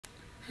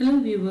Hello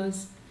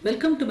viewers,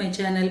 welcome to my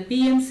channel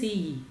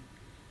PMCE.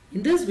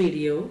 In this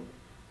video,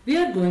 we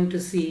are going to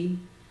see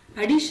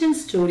addition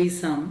story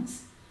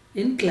sums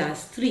in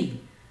class 3.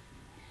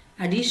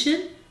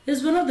 Addition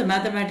is one of the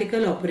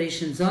mathematical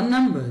operations on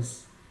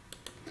numbers.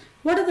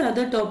 What are the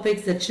other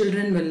topics that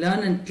children will learn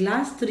in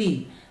class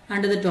 3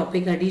 under the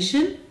topic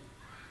addition?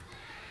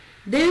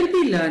 They will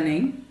be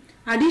learning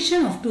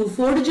addition of two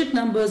 4-digit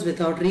numbers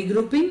without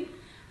regrouping,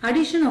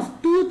 addition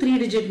of two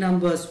 3-digit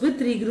numbers with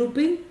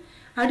regrouping,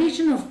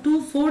 addition of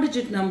two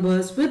 4-digit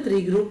numbers with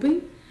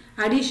regrouping,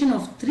 addition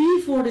of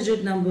three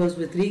 4-digit numbers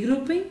with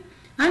regrouping,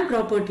 and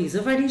properties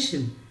of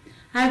addition.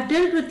 I have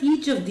dealt with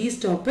each of these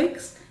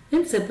topics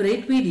in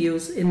separate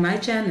videos in my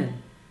channel.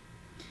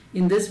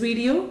 In this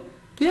video,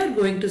 we are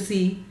going to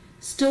see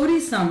story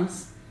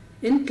sums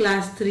in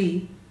class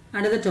 3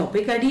 under the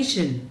topic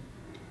addition.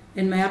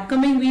 In my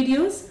upcoming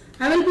videos,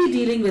 I will be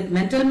dealing with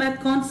mental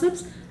math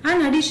concepts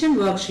and addition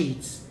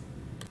worksheets.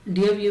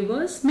 Dear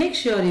viewers, make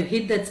sure you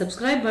hit that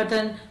subscribe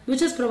button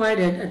which is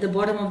provided at the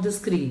bottom of the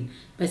screen.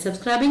 By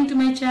subscribing to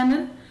my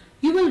channel,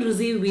 you will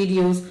receive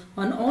videos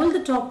on all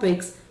the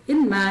topics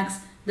in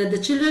maths that the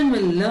children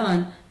will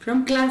learn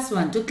from class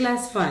 1 to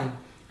class 5.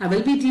 I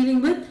will be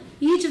dealing with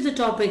each of the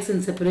topics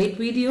in separate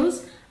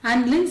videos,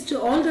 and links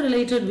to all the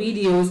related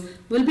videos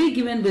will be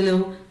given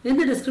below in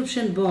the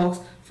description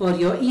box for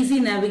your easy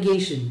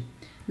navigation.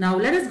 Now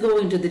let us go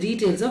into the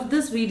details of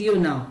this video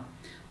now.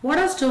 What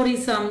are story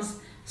sums?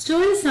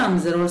 Story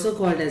sums are also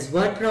called as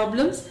word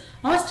problems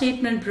or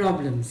statement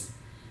problems.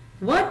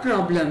 Word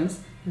problems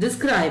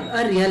describe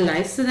a real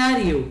life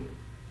scenario.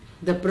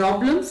 The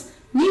problems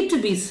need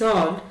to be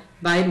solved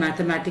by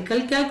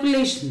mathematical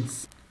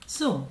calculations.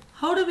 So,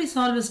 how do we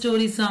solve a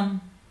story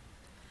sum?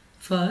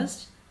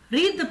 First,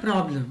 read the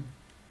problem.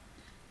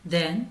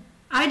 Then,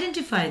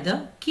 identify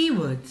the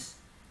keywords.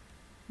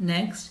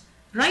 Next,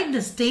 write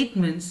the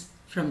statements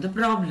from the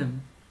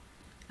problem.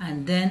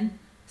 And then,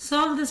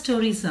 solve the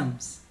story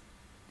sums.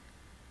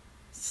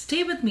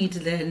 Stay with me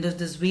till the end of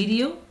this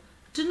video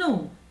to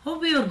know how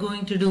we are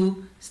going to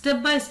do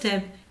step by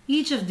step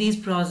each of these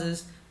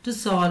processes to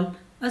solve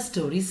a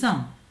story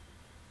sum.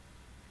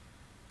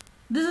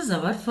 This is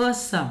our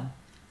first sum.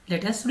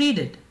 Let us read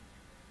it.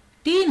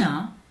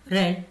 Tina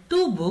read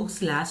 2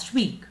 books last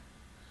week.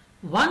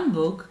 One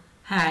book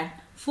had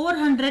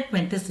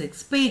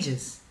 426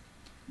 pages.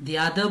 The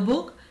other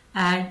book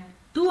had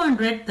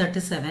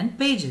 237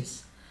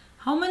 pages.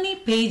 How many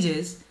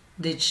pages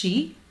did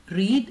she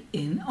read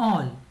in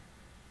all?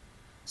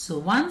 So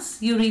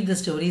once you read the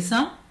story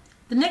sum,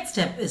 the next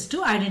step is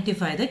to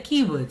identify the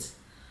keywords.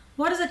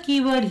 What is the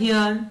keyword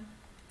here?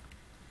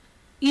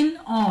 In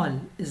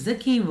all is the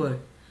keyword,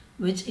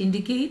 which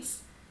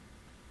indicates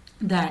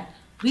that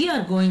we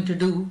are going to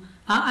do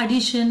our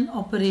addition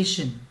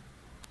operation.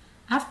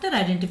 After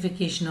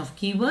identification of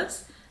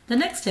keywords, the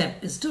next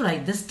step is to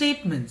write the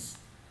statements.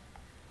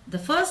 The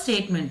first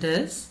statement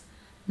is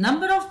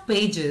number of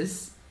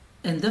pages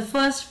in the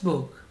first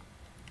book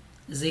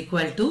is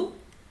equal to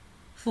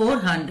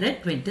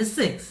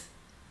 426.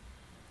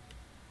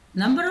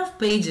 Number of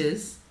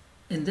pages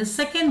in the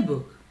second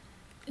book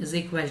is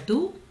equal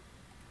to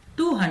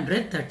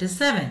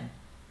 237.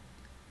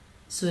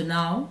 So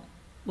now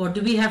what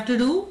do we have to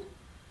do?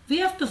 We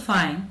have to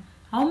find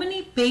how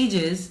many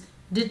pages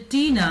did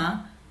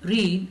Tina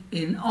read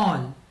in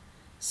all.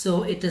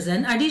 So it is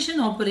an addition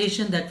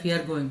operation that we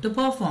are going to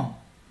perform.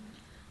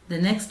 The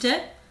next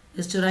step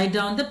is to write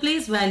down the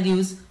place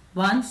values,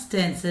 ones,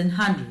 tens and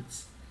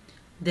hundreds.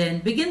 Then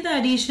begin the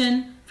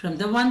addition from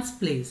the ones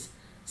place.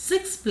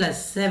 6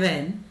 plus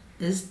 7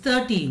 is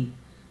 13.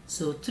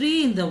 So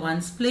 3 in the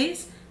ones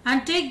place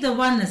and take the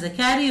 1 as a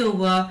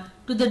carryover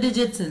to the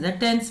digits in the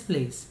tens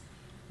place.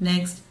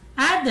 Next,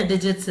 add the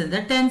digits in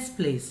the tens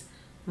place.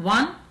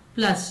 1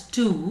 plus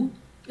 2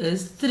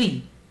 is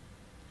 3.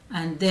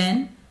 And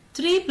then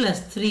 3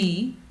 plus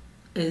 3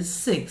 is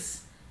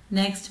 6.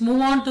 Next,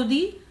 move on to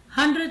the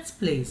hundreds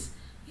place.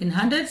 In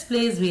hundreds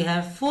place, we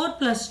have 4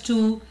 plus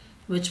 2,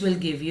 which will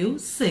give you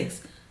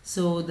 6.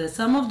 So the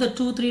sum of the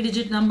two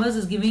 3-digit numbers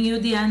is giving you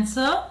the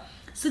answer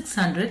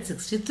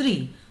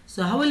 663.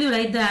 So how will you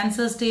write the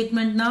answer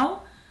statement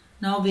now?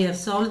 Now we have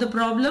solved the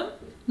problem.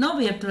 Now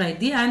we have to write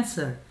the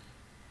answer.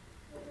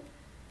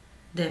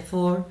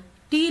 Therefore,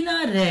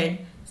 Tina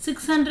read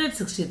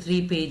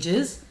 663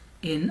 pages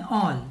in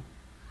all.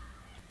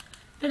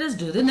 Let us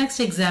do the next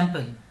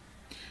example.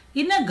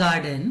 In a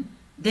garden,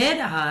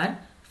 there are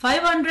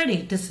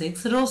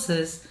 586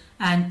 roses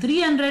and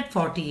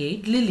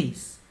 348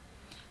 lilies.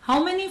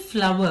 How many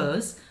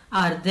flowers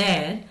are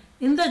there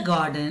in the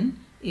garden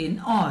in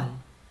all?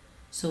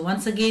 So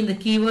once again the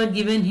keyword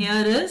given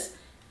here is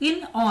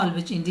in all,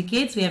 which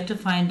indicates we have to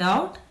find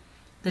out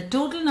the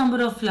total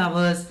number of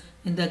flowers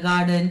in the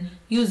garden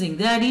using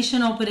the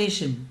addition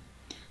operation.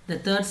 The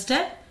third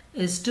step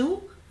is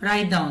to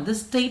write down the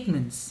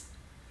statements.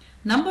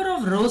 Number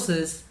of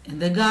roses in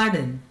the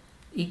garden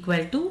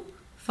equal to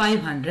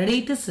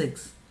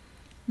 586.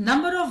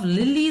 Number of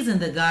lilies in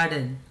the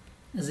garden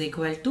is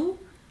equal to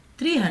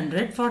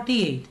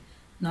 348.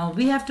 Now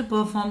we have to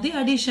perform the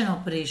addition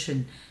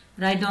operation.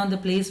 Write down the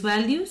place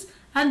values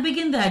and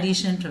begin the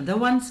addition from the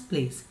ones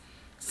place.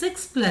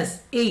 6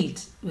 plus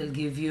 8 will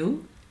give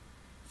you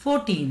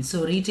 14.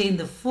 So retain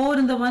the 4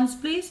 in the ones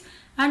place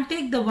and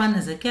take the 1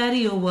 as a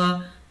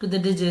carryover to the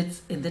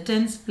digits in the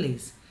tens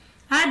place.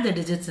 Add the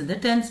digits in the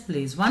tens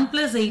place. 1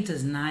 plus 8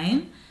 is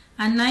 9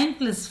 and 9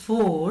 plus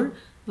 4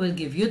 will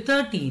give you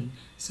 13.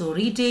 So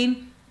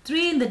retain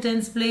 3 in the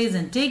tens place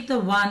and take the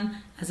 1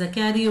 as a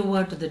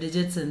carryover to the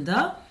digits in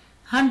the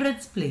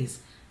hundreds place.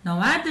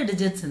 Now add the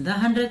digits in the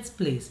hundreds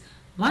place.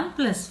 1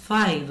 plus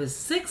 5 is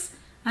 6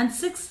 and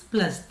 6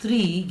 plus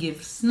 3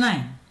 gives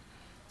 9.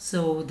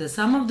 So the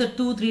sum of the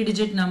two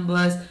 3-digit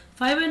numbers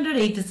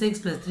 586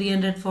 plus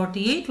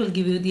 348 will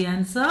give you the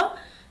answer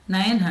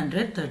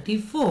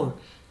 934.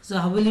 So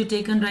how will you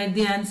take and write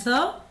the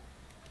answer?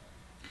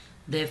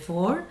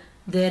 Therefore,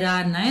 there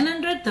are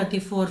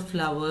 934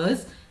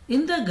 flowers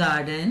in the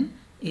garden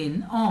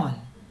in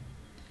all.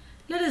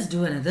 Let us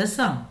do another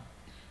sum.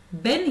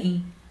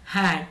 Benny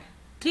had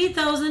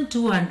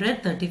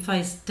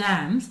 3,235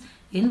 stamps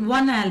in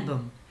one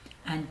album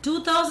and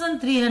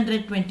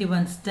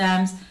 2,321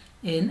 stamps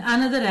in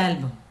another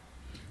album.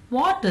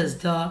 What is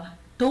the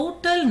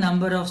total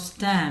number of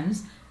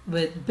stamps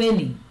with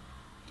Benny?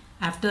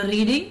 After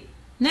reading,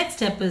 next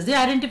step is the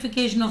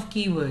identification of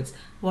keywords.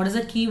 What is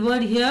a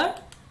keyword here?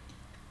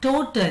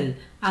 Total.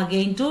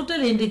 Again,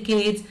 total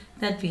indicates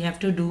that we have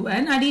to do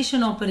an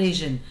addition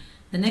operation.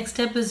 The next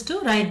step is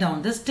to write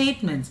down the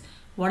statements.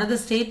 What are the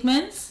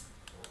statements?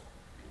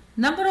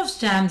 Number of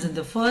stamps in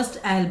the first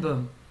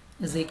album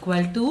is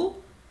equal to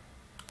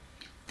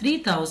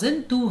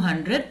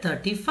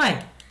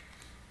 3,235.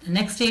 The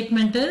next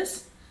statement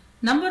is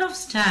number of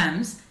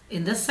stamps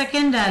in the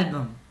second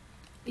album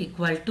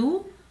equal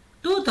to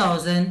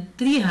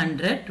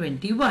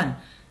 2,321.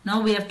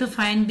 Now we have to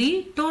find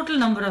the total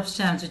number of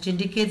stamps, which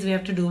indicates we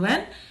have to do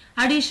an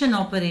addition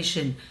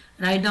operation.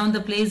 Write down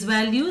the place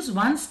values,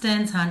 ones,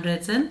 tens,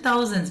 hundreds and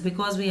thousands,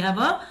 because we have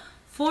a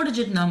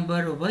 4-digit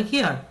number over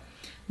here.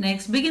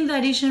 Next, begin the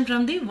addition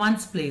from the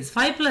ones place.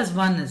 5 plus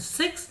 1 is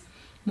 6.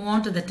 Move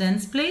on to the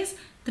tens place.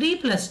 3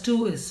 plus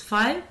 2 is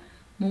 5.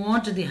 Move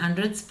on to the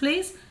hundreds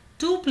place.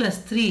 2 plus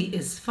 3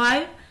 is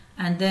 5.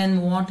 And then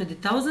move on to the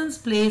thousands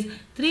place.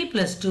 3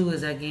 plus 2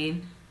 is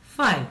again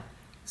 5.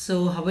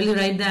 So how will you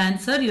write the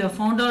answer? You have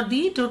found out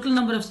the total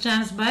number of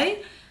stamps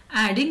by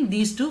adding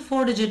these two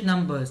 4-digit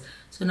numbers.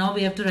 So now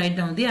we have to write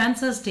down the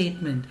answer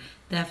statement.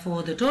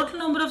 Therefore, the total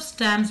number of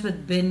stamps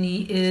with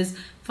Benny is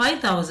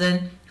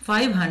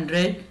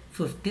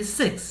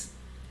 5,556.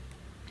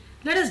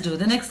 Let us do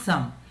the next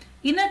sum.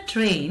 In a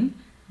train,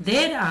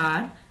 there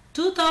are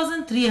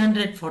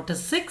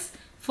 2,346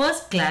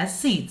 first class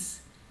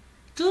seats,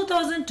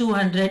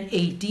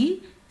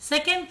 2,280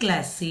 second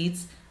class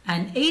seats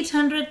and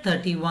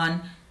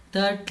 831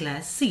 third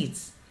class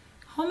seats.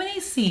 How many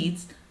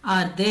seats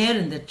are there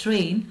in the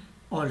train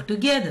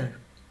altogether?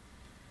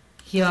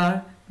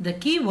 Here the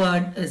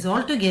keyword is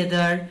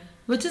altogether,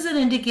 which is an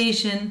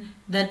indication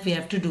that we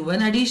have to do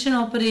an addition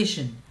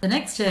operation. The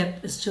next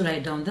step is to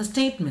write down the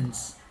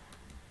statements.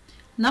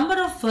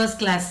 Number of first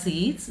class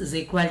seats is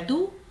equal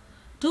to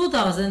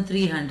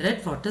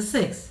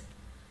 2,346.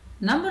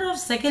 Number of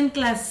second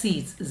class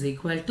seats is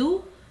equal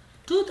to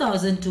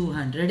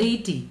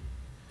 2,280.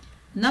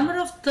 Number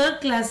of third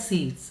class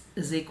seats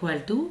is equal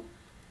to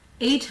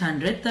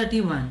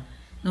 831.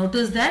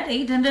 Notice that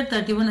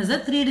 831 is a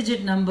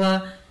 3-digit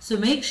number, so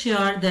make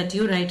sure that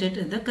you write it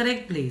in the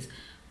correct place.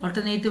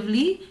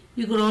 Alternatively,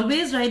 you could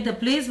always write the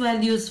place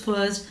values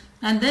first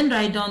and then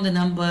write down the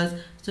numbers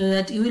so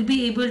that you will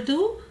be able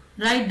to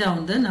write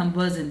down the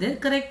numbers in their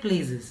correct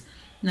places.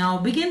 Now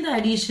begin the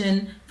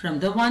addition from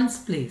the ones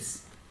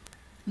place.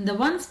 In the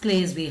ones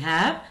place we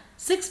have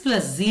 6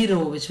 plus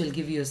 0, which will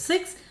give you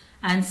 6,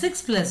 and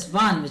 6 plus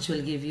 1, which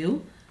will give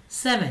you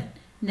 7.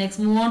 Next,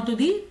 move on to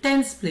the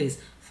tens place.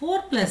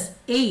 4 plus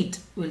 8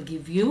 will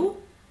give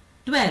you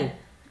 12.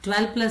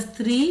 12 plus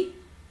 3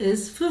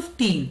 is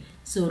 15.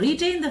 So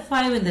retain the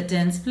 5 in the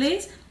tens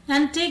place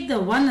and take the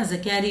 1 as a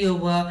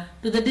carryover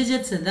to the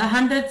digits in the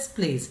hundreds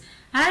place.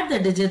 Add the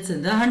digits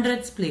in the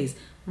hundreds place.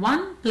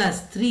 1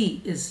 plus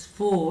 3 is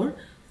 4.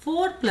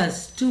 4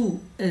 plus 2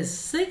 is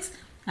 6.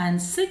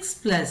 And 6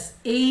 plus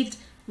 8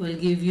 will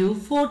give you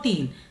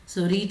 14.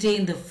 So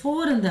retain the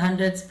 4 in the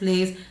hundreds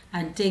place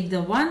and take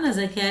the 1 as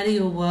a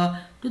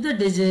carryover to the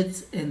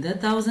digits in the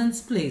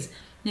thousands place.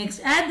 Next,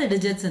 add the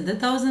digits in the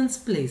thousands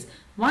place.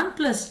 1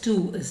 plus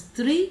 2 is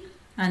 3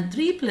 and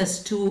 3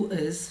 plus 2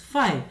 is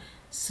 5.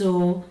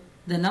 So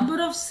the number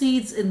of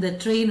seats in the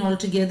train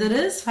altogether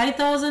is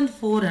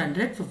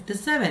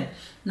 5,457.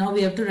 Now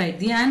we have to write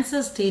the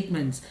answer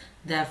statements.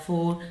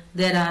 Therefore,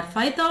 there are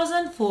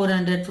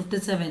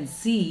 5,457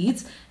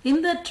 seats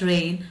in the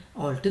train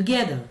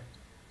altogether.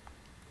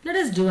 Let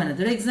us do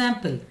another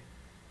example.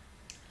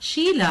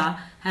 Sheila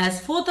has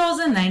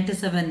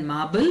 4,097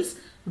 marbles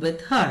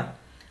with her.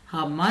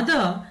 Her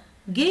mother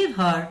gave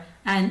her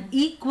an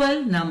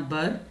equal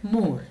number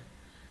more.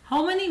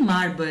 How many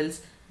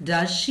marbles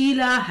does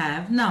Sheila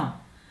have now?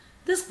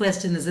 This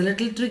question is a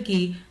little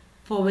tricky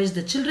for which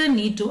the children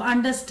need to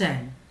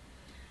understand.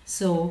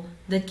 So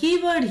the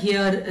keyword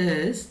here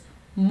is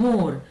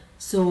more.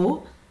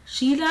 So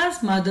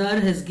Sheila's mother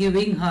is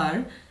giving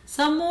her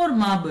some more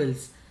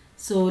marbles.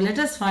 So let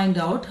us find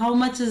out how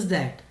much is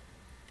that.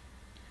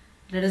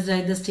 Let us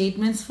write the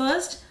statements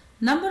first.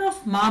 Number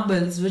of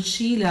marbles with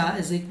Sheila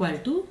is equal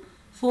to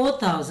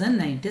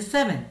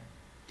 4097.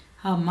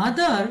 Her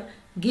mother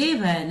gave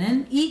her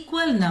an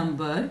equal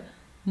number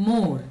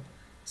more.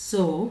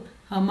 So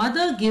her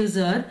mother gives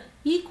her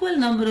equal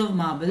number of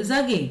marbles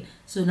again.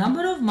 So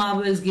number of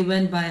marbles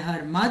given by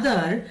her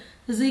mother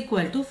is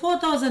equal to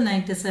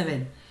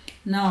 4097.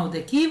 Now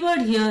the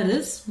keyword here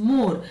is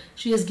more.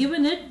 She has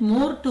given it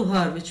more to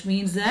her, which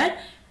means that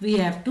we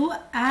have to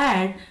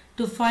add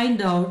to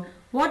find out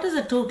what is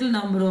the total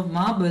number of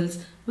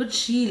marbles with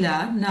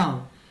Sheila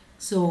now.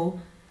 So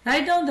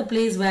write down the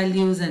place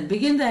values and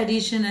begin the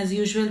addition as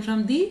usual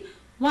from the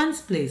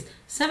ones place.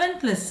 7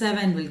 plus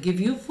 7 will give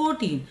you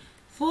 14.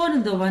 4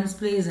 in the ones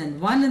place and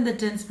 1 in the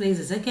tens place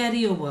is a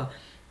carryover.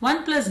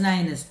 1 plus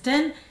 9 is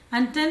 10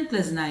 and 10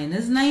 plus 9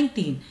 is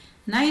 19.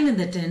 9 in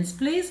the tens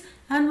place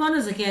and 1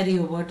 is a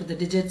carryover to the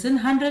digits in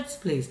hundreds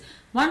place.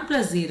 1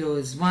 plus 0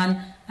 is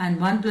 1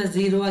 and 1 plus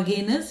 0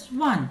 again is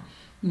 1.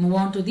 Move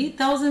on to the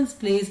thousands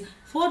place.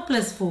 4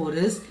 plus 4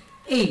 is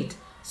 8.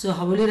 So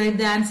how will you write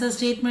the answer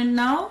statement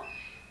now?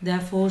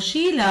 Therefore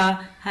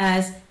Sheila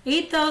has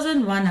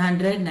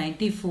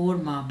 8194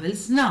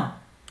 marbles now.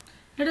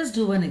 Let us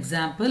do an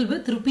example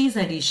with rupees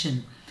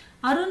addition.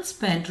 Arun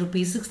spent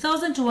rupees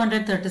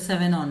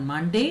 6237 on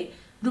Monday,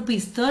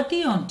 rupees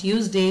 30 on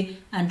Tuesday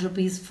and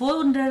rupees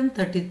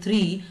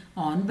 433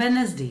 on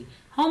Wednesday.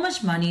 How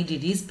much money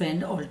did he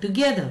spend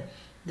altogether?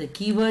 The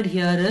keyword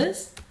here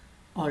is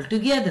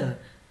altogether.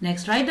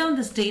 Next, write down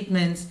the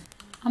statements.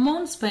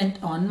 Amount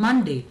spent on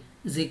Monday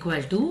is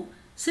equal to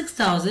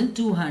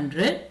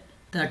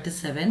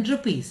 6237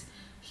 rupees.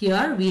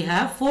 Here we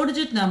have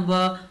 4-digit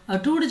number, a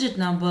 2-digit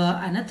number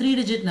and a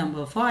 3-digit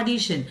number for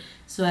addition.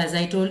 So as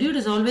I told you, it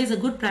is always a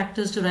good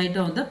practice to write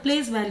down the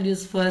place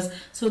values first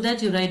so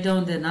that you write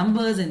down the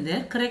numbers in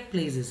their correct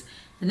places.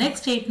 The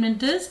next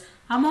statement is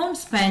amount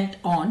spent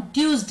on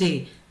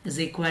Tuesday is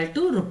equal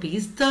to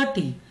rupees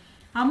 30.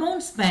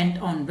 Amount spent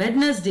on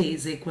Wednesday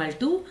is equal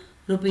to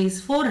rupees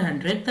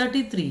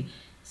 433.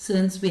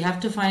 Since we have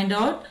to find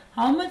out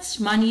how much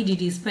money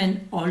did he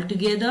spend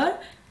altogether,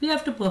 we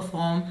have to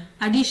perform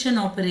addition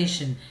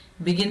operation.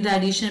 Begin the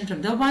addition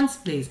from the ones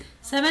place.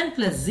 7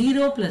 plus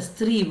 0 plus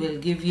 3 will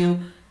give you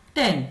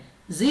 10.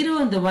 0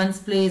 in the ones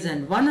place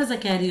and 1 as a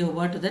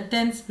carryover to the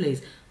tens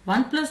place.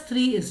 1 plus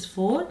 3 is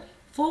 4.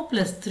 4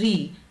 plus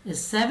 3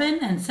 is 7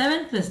 and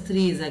 7 plus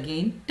 3 is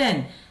again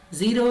 10.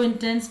 0 in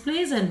tens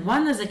place and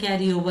 1 as a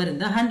carryover in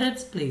the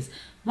hundreds place.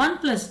 1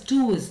 plus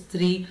 2 is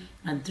 3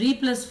 and 3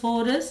 plus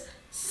 4 is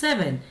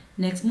 7.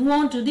 Next move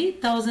on to the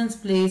thousands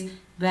place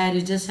where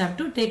you just have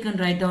to take and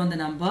write down the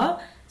number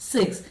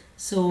 6.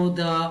 So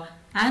the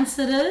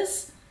answer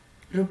is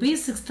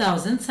rupees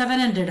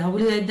 6700. How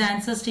will you write the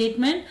answer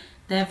statement?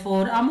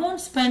 Therefore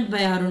amount spent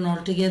by Arun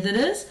altogether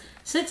is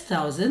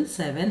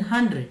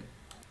 6700.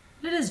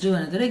 Let us do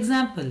another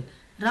example.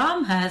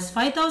 Ram has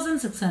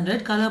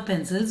 5600 color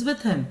pencils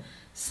with him.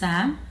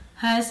 Sam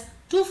has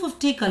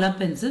 250 color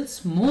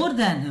pencils more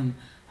than him.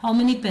 How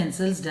many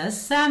pencils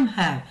does Sam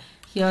have?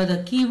 Here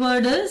the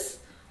keyword is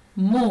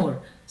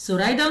more. So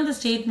write down the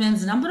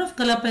statements. Number of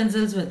color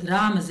pencils with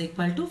Ram is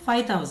equal to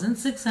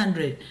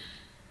 5600.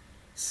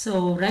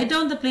 So write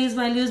down the place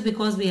values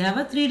because we have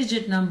a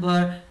 3-digit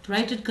number. To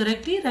write it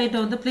correctly, write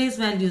down the place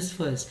values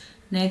first.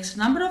 Next,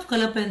 number of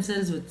color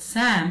pencils with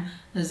Sam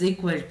is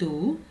equal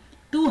to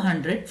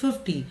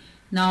 250.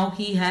 Now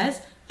he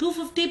has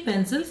 250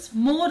 pencils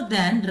more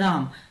than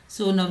Ram.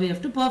 So now we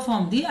have to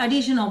perform the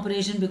addition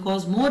operation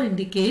because more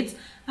indicates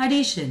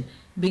addition.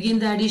 Begin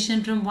the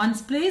addition from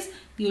ones place.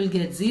 You will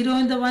get 0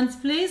 in the ones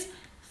place,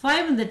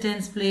 5 in the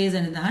tens place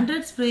and in the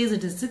hundreds place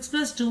it is 6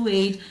 plus 2,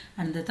 8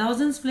 and in the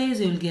thousands place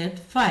you will get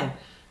 5.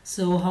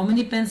 So how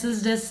many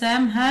pencils does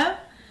Sam have?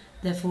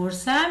 Therefore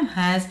Sam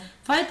has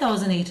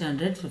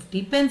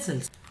 5850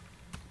 pencils.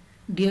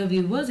 Dear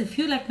viewers, if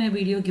you like my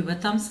video, give a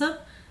thumbs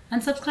up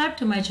and subscribe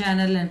to my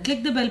channel and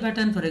click the bell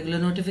button for regular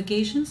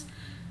notifications.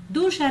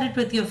 Do share it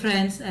with your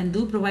friends and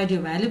do provide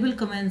your valuable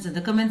comments in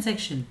the comment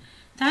section.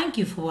 Thank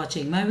you for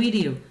watching my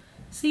video.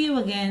 See you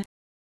again.